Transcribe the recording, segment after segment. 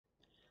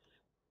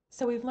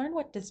So we've learned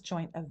what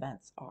disjoint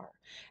events are,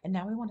 and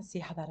now we want to see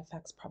how that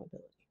affects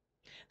probability.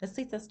 This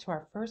leads us to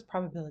our first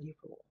probability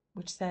rule,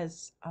 which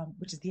is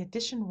the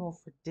addition rule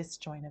for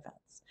disjoint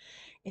events.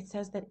 It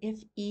says that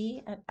if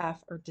E and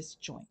F are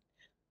disjoint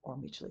or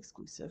mutually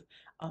exclusive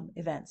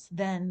events,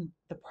 then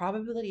the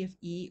probability of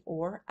E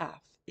or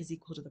F is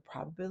equal to the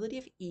probability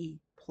of E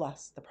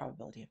plus the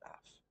probability of F.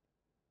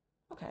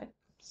 Okay,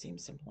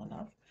 seems simple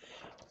enough.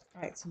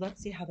 All right, so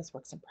let's see how this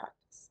works in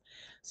practice.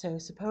 So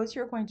suppose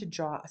you're going to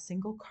draw a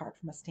single card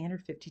from a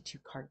standard 52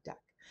 card deck.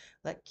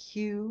 Let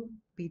Q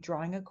be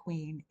drawing a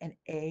queen and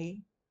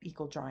A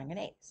equal drawing an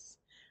ace.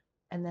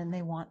 And then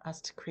they want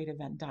us to create a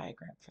Venn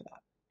diagram for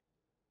that.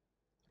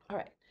 All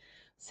right,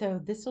 so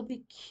this will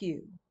be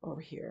Q over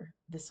here.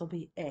 This will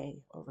be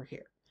A over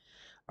here.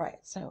 All right,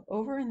 so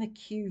over in the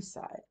Q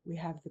side, we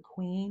have the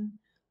queen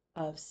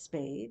of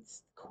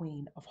spades, the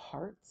queen of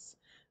hearts,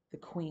 the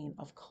queen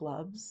of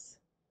clubs,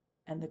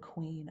 and the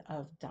queen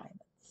of diamonds.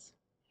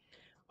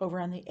 Over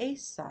on the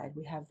ace side,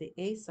 we have the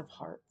ace of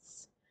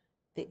hearts,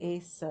 the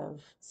ace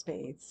of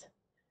spades,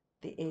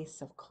 the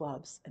ace of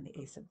clubs, and the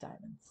ace of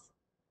diamonds.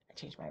 I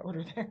changed my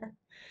order there.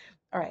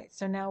 All right,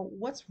 so now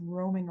what's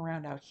roaming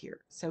around out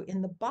here? So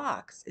in the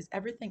box is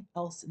everything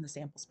else in the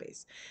sample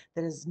space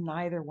that is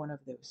neither one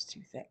of those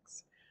two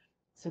things.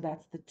 So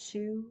that's the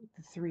 2,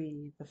 the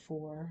 3, the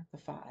 4, the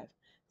 5,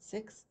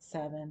 6,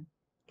 7,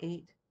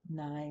 8,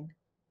 9,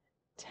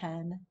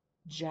 10,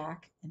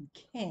 jack, and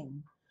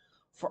king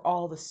for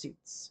all the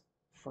suits,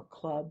 for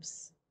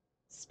clubs,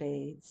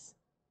 spades,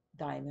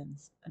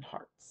 diamonds, and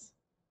hearts,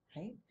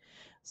 right?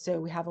 So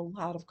we have a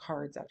lot of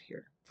cards out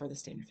here for the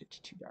standard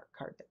 52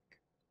 card deck.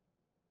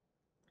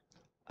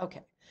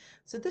 Okay,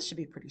 so this should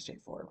be pretty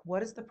straightforward.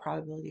 What is the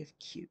probability of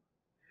Q?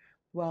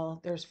 Well,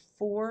 there's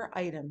 4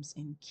 items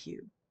in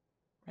Q,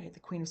 right? The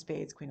queen of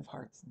spades, queen of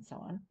hearts, and so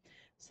on.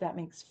 So that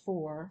makes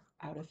 4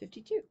 out of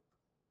 52.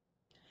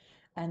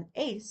 And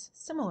ace,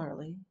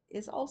 similarly,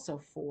 is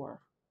also 4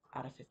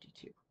 out of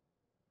 52.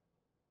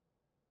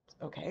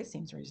 Okay,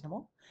 seems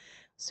reasonable.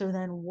 So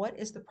then what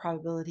is the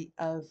probability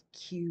of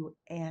Q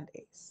and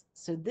ace?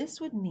 So this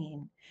would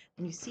mean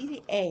when you see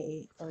the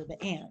A or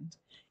the and,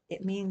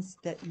 it means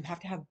that you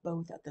have to have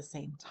both at the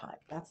same time.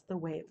 That's the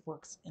way it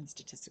works in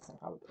statistics and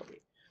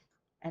probability.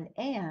 And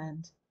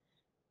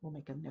we'll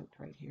make a note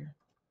right here.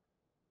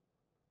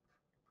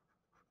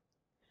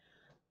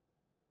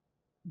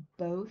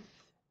 Both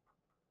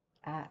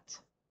at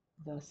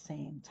the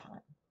same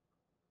time,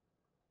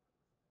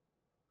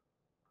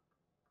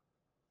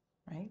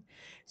 right?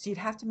 So you'd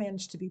have to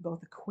manage to be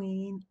both a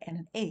queen and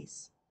an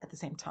ace at the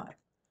same time,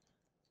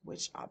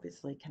 which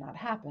obviously cannot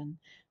happen.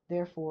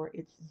 Therefore,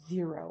 it's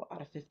 0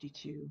 out of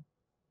 52,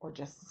 or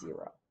just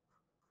 0.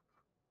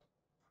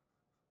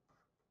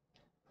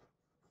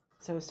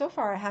 So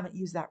far I haven't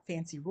used that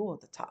fancy rule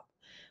at the top.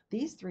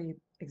 These 3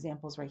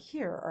 examples right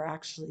here are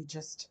actually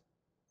just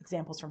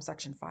examples from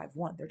section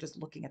 5.1. They're just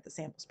looking at the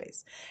sample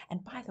space.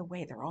 And by the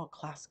way, they're all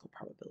classical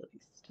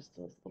probabilities. Just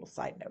a little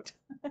side note.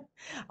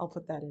 I'll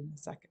put that in a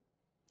second.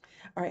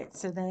 All right,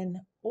 so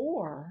then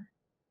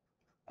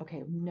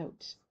okay,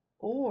 note,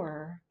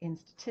 or in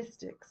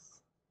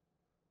statistics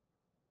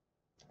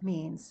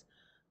means,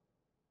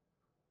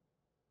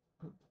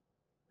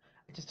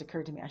 it just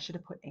occurred to me, I should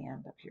have put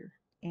and up here.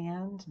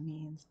 And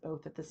means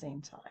both at the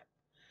same time.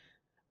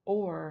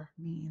 Or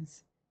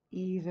means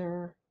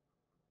either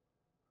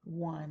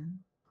one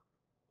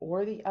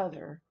or the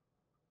other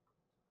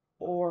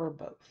or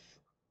both,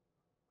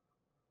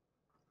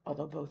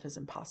 although both is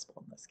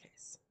impossible in this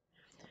case.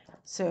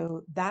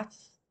 So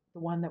that's the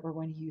one that we're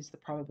going to use the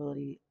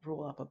probability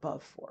rule up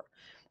above for.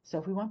 So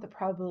if we want the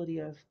probability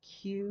of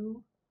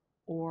Q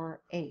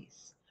or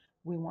ace,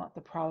 we want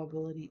the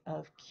probability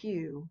of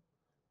Q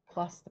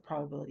plus the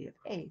probability of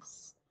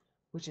ace,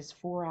 which is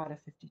 4 out of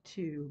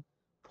 52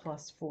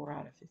 plus 4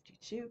 out of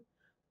 52,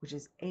 which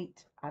is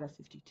 8 out of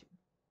 52.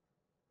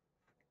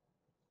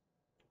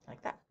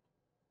 Like that.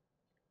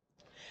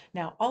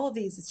 Now, all of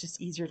these, it's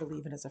just easier to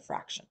leave it as a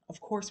fraction. Of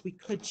course, we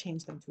could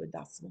change them to a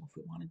decimal if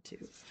we wanted to.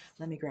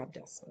 Let me grab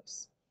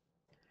Desmos.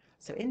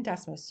 So in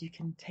Desmos, you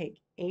can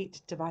take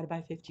 8 divided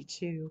by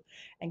 52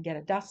 and get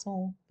a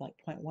decimal, like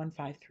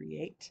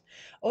 0.1538.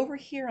 Over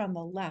here on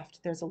the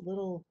left, there's a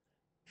little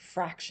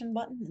fraction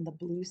button in the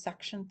blue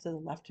section to the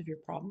left of your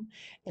problem,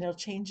 and it'll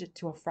change it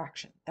to a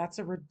fraction. That's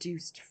a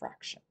reduced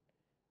fraction,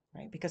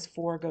 right? Because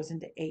 4 goes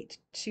into 8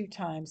 2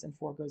 times and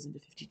 4 goes into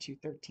 52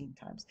 13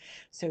 times.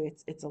 So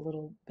it's a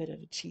little bit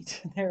of a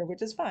cheat there,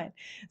 which is fine.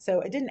 So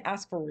it didn't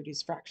ask for a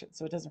reduced fraction,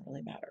 so it doesn't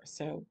really matter.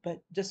 So,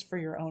 but just for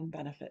your own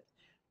benefit,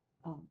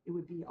 it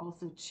would be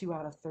also 2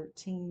 out of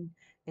 13.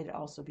 It'd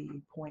also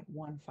be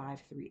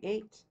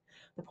 0.1538.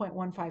 The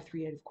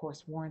 0.1538, of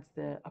course, warrants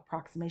the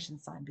approximation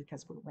sign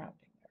because we're rounding.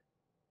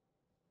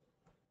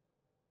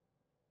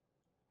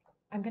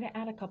 I'm going to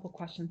add a couple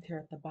questions here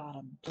at the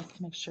bottom just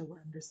to make sure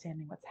we're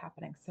understanding what's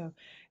happening. So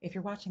if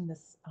you're watching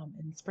this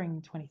in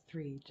spring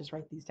 23, just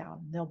write these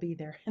down. They'll be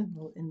there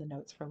in the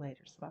notes for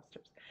later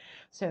semesters.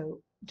 So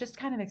just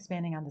kind of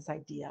expanding on this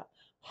idea,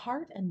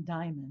 heart and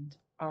diamond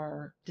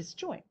are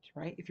disjoint,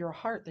 right? If you're a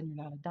heart, then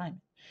you're not a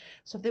diamond.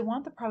 So if they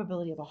want the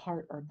probability of a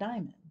heart or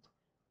diamond,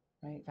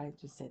 right? If I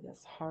just say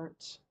this,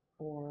 heart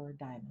or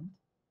diamond,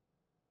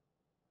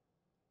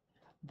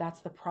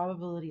 that's the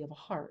probability of a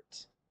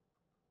heart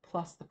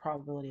plus the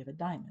probability of a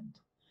diamond,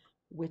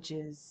 which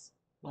is,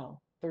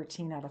 well,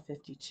 13 out of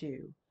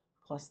 52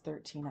 plus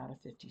 13 out of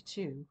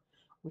 52,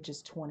 which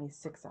is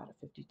 26 out of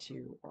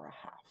 52, or a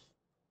half.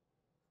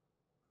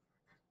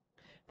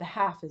 The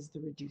half is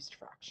the reduced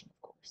fraction,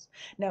 of course.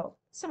 Now,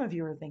 some of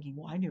you are thinking,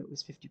 well, I knew it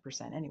was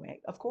 50% anyway.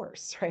 Of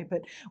course, right?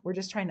 But we're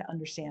just trying to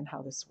understand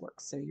how this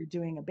works. So you're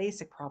doing a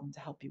basic problem to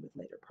help you with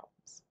later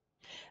problems.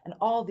 And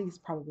all these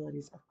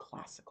probabilities are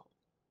classical.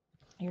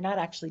 You're not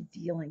actually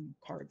dealing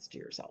cards to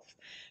yourself,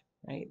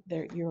 right?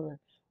 You're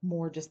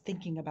more just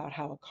thinking about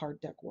how a card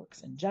deck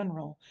works in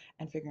general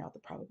and figuring out the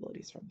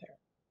probabilities from there.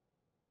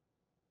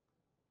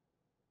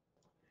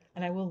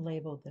 And I will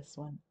label this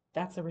one.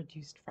 That's a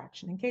reduced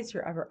fraction. In case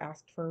you're ever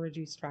asked for a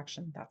reduced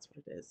fraction, that's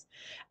what it is.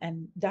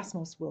 And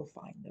Desmos will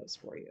find those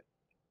for you.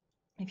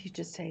 If you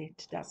just say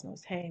to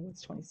Desmos, hey,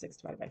 what's 26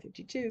 divided by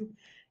 52?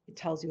 It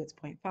tells you it's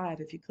 0.5.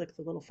 If you click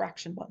the little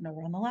fraction button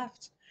over on the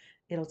left,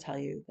 it'll tell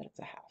you that it's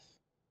a half.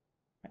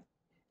 Right?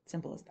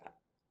 Simple as that.